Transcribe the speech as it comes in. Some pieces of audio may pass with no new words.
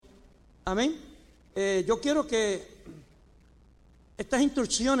Amén. Yo quiero que estas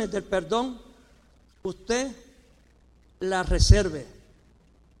instrucciones del perdón usted las reserve,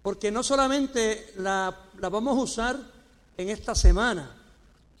 porque no solamente la vamos a usar en esta semana.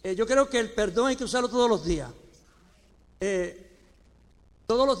 Yo creo que el perdón hay que usarlo todos los días.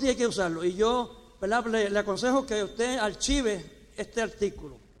 Todos los días hay que usarlo. Y yo, ¿verdad?, le aconsejo que usted archive este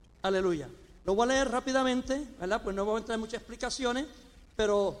artículo. Aleluya. Lo voy a leer rápidamente, ¿verdad? Pues no voy a entrar en muchas explicaciones,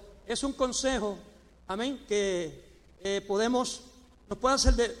 pero es un consejo, amén, que nos puede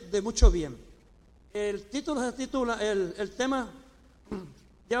hacer de mucho bien. El título se titula, el tema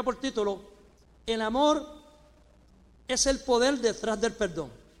lleva por título: el amor es el poder detrás del perdón.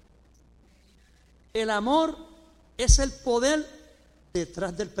 El amor es el poder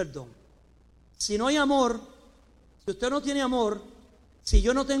detrás del perdón. Si no hay amor, si usted no tiene amor, si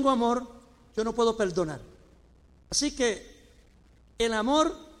yo no tengo amor, yo no puedo perdonar. Así que el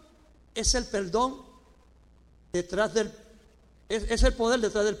amor es el perdón detrás es el poder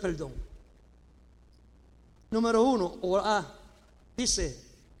detrás del perdón. Número 1, o A, dice: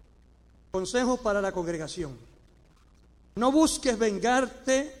 consejo para la congregación. No busques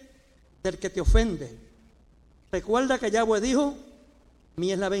vengarte del que te ofende. Recuerda que Yahweh dijo: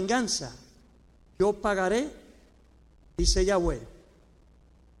 mía es la venganza, yo pagaré, dice Yahweh.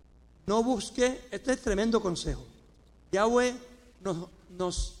 No busque, este es tremendo consejo. Yahweh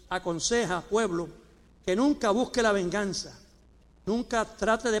nos aconseja, pueblo, que nunca busque la venganza, nunca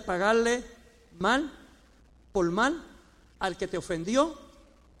trate de pagarle mal por mal al que te ofendió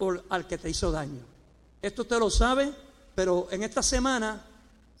o al que te hizo daño. Esto usted lo sabe, pero en esta semana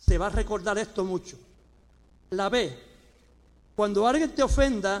se va a recordar esto mucho. La B: cuando alguien te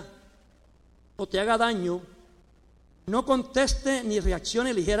ofenda o te haga daño, no conteste ni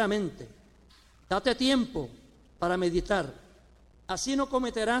reaccione ligeramente. Date tiempo para meditar. Así no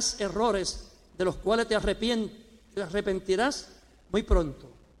cometerás errores de los cuales te arrepentirás muy pronto.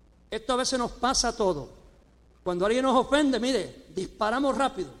 Esto a veces nos pasa a todos. Cuando alguien nos ofende, mire, disparamos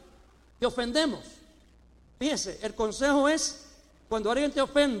rápido y ofendemos. Fíjese, el consejo es: cuando alguien te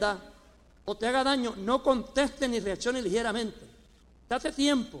ofenda o te haga daño, no conteste ni reaccione ligeramente. Date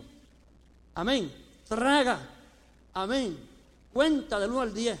tiempo. Amén. Traga. Amén. Cuenta del 1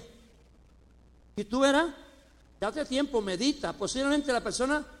 al 10. Y tú verás, date tiempo, medita. Posiblemente la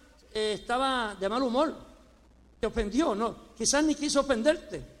persona estaba de mal humor, te ofendió, no, quizás ni quiso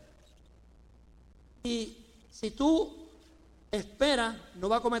ofenderte. Y si tú esperas, no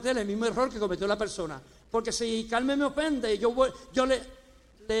va a cometer el mismo error que cometió la persona. Porque si Carmen me ofende y yo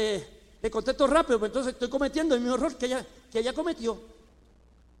le contesto rápido, pues entonces estoy cometiendo el mismo error que ella cometió.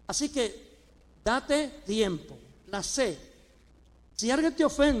 Así que date tiempo. La C: si alguien te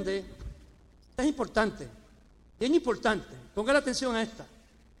ofende, es importante, bien importante, ponga la atención a esta.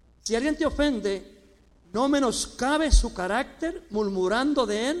 Si alguien te ofende, no menoscabe su carácter murmurando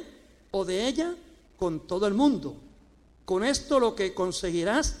de él o de ella con todo el mundo. Con esto lo que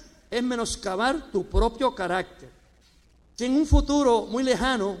conseguirás es menoscabar tu propio carácter. Si en un futuro muy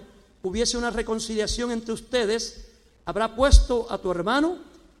lejano hubiese una reconciliación entre ustedes, habrá puesto a tu hermano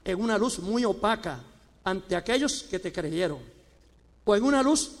en una luz muy opaca ante aquellos que te creyeron, o en una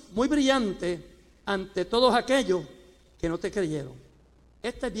luz muy brillante ante todos aquellos que no te creyeron.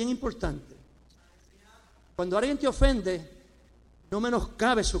 Esta es bien importante. Cuando alguien te ofende, no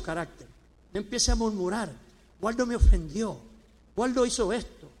menoscabe su carácter. No empiece a murmurar: Waldo me ofendió, Waldo hizo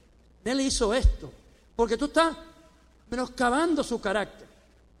esto, Nelly hizo esto, porque tú estás menoscabando su carácter.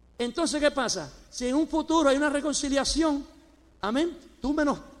 Entonces, ¿qué pasa? Si en un futuro hay una reconciliación, amén,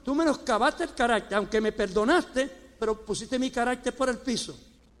 tú menoscabaste el carácter, aunque me perdonaste, pero pusiste mi carácter por el piso.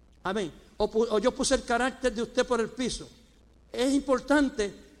 Amén. O yo puse el carácter de usted por el piso. Es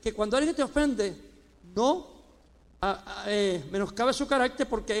importante que cuando alguien te ofende, no menoscabe su carácter,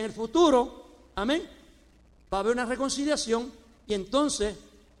 porque en el futuro, amén, va a haber una reconciliación y entonces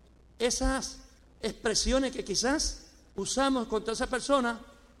esas expresiones que quizás usamos contra esa persona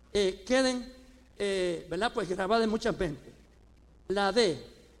queden, ¿verdad?, pues grabadas en muchas mentes. La D: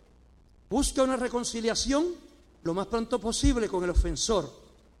 busca una reconciliación lo más pronto posible con el ofensor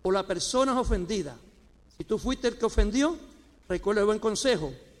o la persona ofendida. Si tú fuiste el que ofendió, recuerda el buen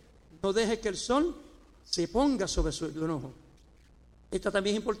consejo: no dejes que el sol se ponga sobre su enojo. Esta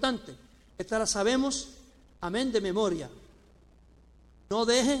también es importante. Esta la sabemos, amén, de memoria. No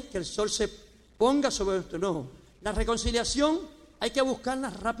dejes que el sol se ponga sobre nuestro enojo. La reconciliación hay que buscarla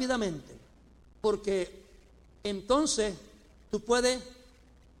rápidamente, porque entonces tú puedes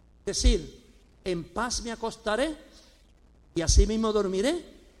decir: en paz me acostaré y así mismo dormiré,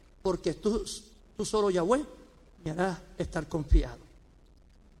 porque tú solo, Yahweh, me harás estar confiado.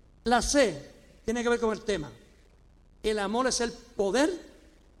 La C tiene que ver con el tema. El amor es el poder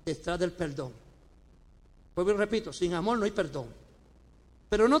detrás del perdón. Pues repito, sin amor no hay perdón.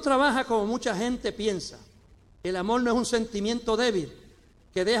 Pero no trabaja como mucha gente piensa. El amor no es un sentimiento débil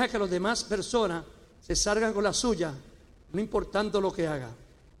que deja que las demás personas se salgan con la suya, no importando lo que haga.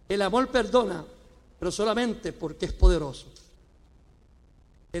 El amor perdona, pero solamente porque es poderoso.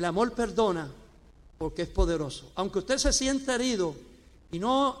 El amor perdona porque es poderoso. Aunque usted se sienta herido y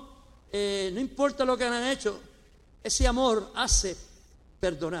no importa lo que han hecho, ese amor hace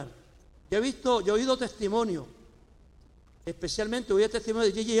perdonar. Yo he oído testimonios, especialmente oí el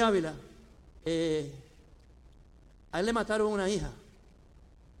testimonio de Gigi Ávila. A él le mataron una hija,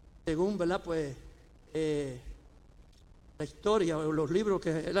 según, ¿verdad? Pues la historia o los libros que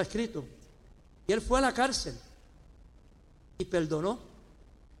él ha escrito. Y él fue a la cárcel y perdonó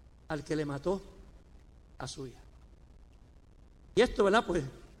al que le mató a su hija. Y esto, ¿verdad? Pues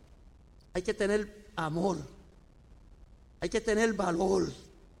hay que tener amor, hay que tener valor,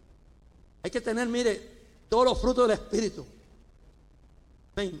 hay que tener, mire, todos los frutos del Espíritu.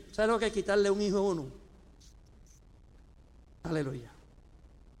 Ven, ¿sabe lo que hay que quitarle un hijo a uno? Aleluya.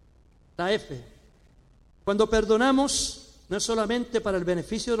 La F. Cuando perdonamos, no es solamente para el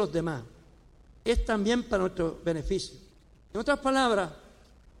beneficio de los demás, es también para nuestro beneficio. En otras palabras,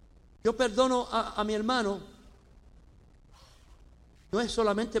 yo perdono a mi hermano, no es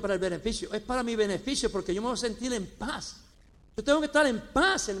solamente para el beneficio, es para mi beneficio, porque yo me voy a sentir en paz. Yo tengo que estar en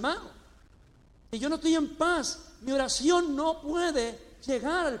paz, hermano. Si yo no estoy en paz, mi oración no puede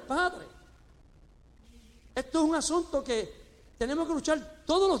llegar al Padre. Esto es un asunto que tenemos que luchar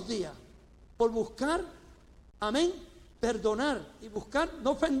todos los días por buscar, amén, perdonar y buscar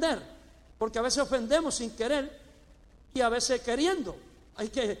no ofender, porque a veces ofendemos sin querer y a veces queriendo. Hay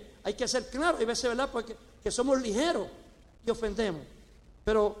que ser claro, hay veces, ¿verdad?, porque que somos ligeros y ofendemos.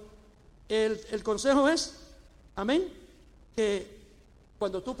 Pero el consejo es, amén, que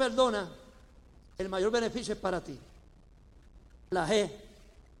cuando tú perdonas, el mayor beneficio es para ti. La G.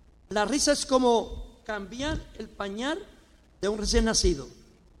 La risa es como cambiar el pañal de un recién nacido.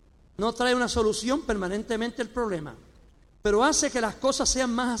 No trae una solución permanentemente al problema, pero hace que las cosas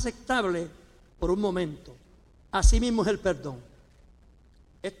sean más aceptables por un momento. Así mismo es el perdón.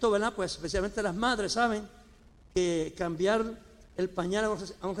 Esto, ¿verdad? Pues especialmente las madres saben que cambiar el pañal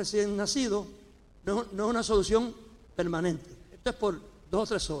a un recién nacido no es una solución permanente. Esto es por 2 o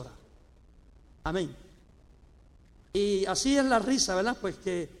 3 horas. Amén. Y así es la risa, ¿verdad? Pues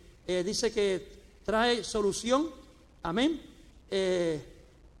que dice que trae solución. Amén.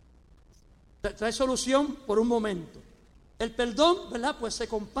 Trae solución por un momento. El perdón, ¿verdad? Pues se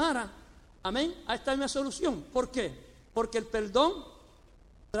compara, amén, a esta misma solución. ¿Por qué? Porque el perdón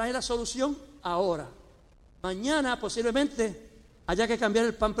trae la solución ahora. Mañana posiblemente haya que cambiar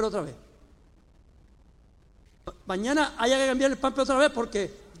el pamper otra vez. Mañana haya que cambiar el pamper otra vez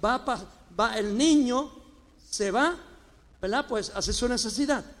porque el niño se va, ¿verdad? Pues a hacer su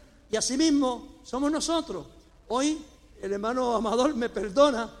necesidad. Y así mismo somos nosotros. Hoy el hermano Amador me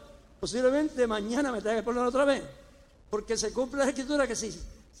perdona, posiblemente mañana me tenga que perdonar otra vez, porque se cumple la escritura que si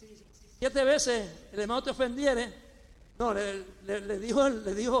 7 veces el hermano te ofendiere, no, le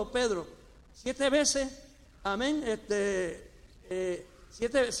dijo Pedro, 7 veces, amén,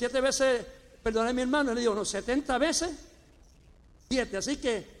 7 veces perdoné a mi hermano, y le digo, no, 70 veces 7, así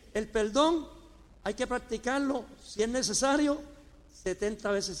que el perdón hay que practicarlo, si es necesario,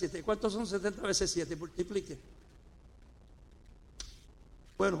 70 veces 7. ¿Cuántos son 70 veces 7? Multiplique.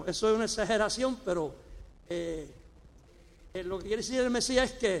 Bueno, eso es una exageración, pero lo que quiere decir el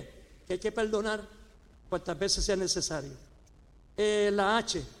Mesías es que hay que perdonar cuantas veces sea necesario. La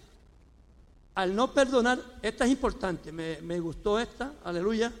H. Al no perdonar, esta es importante, me gustó esta,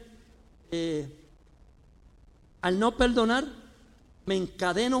 aleluya. Al no perdonar, me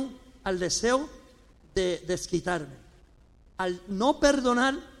encadeno al deseo de desquitarme. Al no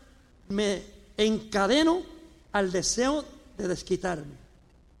perdonar, me encadeno al deseo de desquitarme.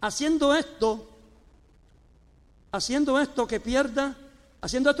 Haciendo esto que pierda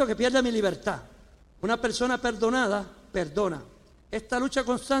mi libertad. Una persona perdonada, perdona. Esta lucha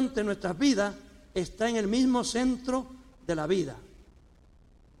constante en nuestras vidas está en el mismo centro de la vida.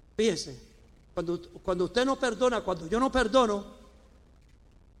 Fíjese, cuando usted no perdona, cuando yo no perdono,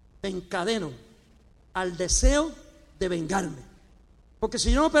 me encadeno al deseo de vengarme. Porque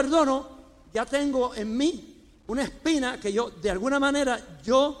si yo no perdono, ya tengo en mí una espina que yo, de alguna manera,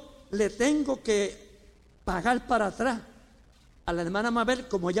 yo le tengo que pagar para atrás a la hermana Mabel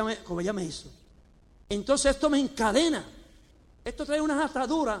como ella me hizo. Entonces esto me encadena. Esto trae unas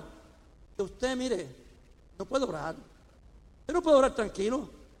ataduras que usted, mire, no puede orar. Yo no puedo orar tranquilo.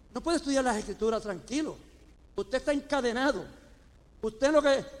 no puede estudiar las Escrituras tranquilo. Usted está encadenado. Usted lo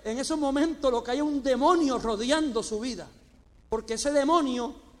que en esos momentos lo que hay es un demonio rodeando su vida. Porque ese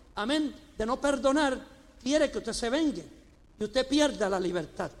demonio, amén, de no perdonar, quiere que usted se vengue y usted pierda la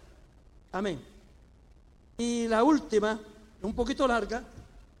libertad. Amén. Y la última, un poquito larga,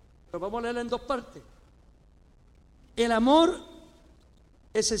 pero vamos a leerla en dos partes. El amor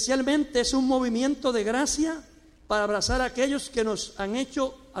esencialmente es un movimiento de gracia para abrazar a aquellos que nos han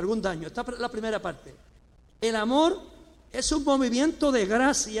hecho algún daño. Esta es la primera parte. El amor es un movimiento de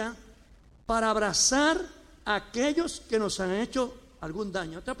gracia para abrazar a aquellos que nos han hecho algún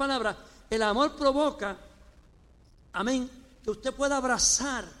daño. En otras palabras, el amor provoca, amén, que usted pueda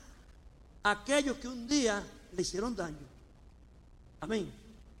abrazar a aquellos que un día le hicieron daño. Amén.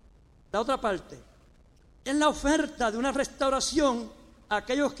 La otra parte es la oferta de una restauración a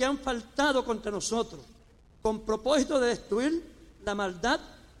aquellos que han faltado contra nosotros, con propósito de destruir la maldad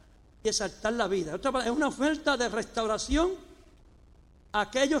y exaltar la vida. Es una oferta de restauración a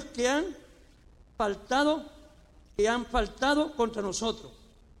aquellos que han faltado contra nosotros.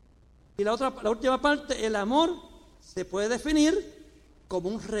 Y la última parte, el amor se puede definir como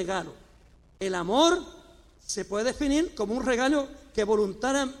un regalo. El amor se puede definir como un regalo que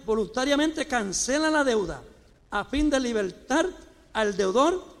voluntariamente cancela la deuda a fin de libertar al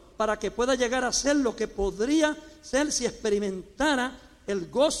deudor para que pueda llegar a ser lo que podría ser si experimentara el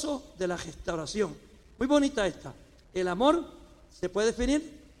gozo de la restauración. Muy bonita esta. El amor se puede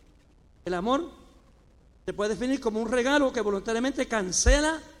definir como un regalo que voluntariamente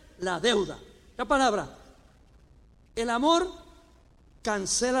cancela la deuda. La palabra, el amor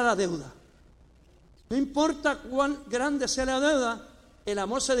cancela la deuda. No importa cuán grande sea la deuda, el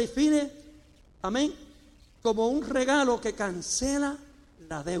amor se define, amén, como un regalo que cancela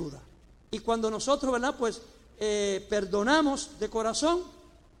la deuda. Y cuando nosotros, ¿verdad?, pues perdonamos de corazón,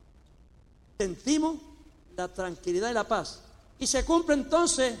 sentimos la tranquilidad y la paz. Y se cumple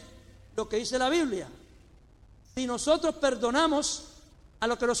entonces lo que dice la Biblia. Si nosotros perdonamos a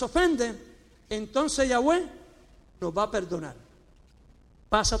los que nos ofenden, entonces Yahweh nos va a perdonar.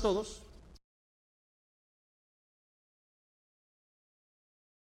 Paz a todos.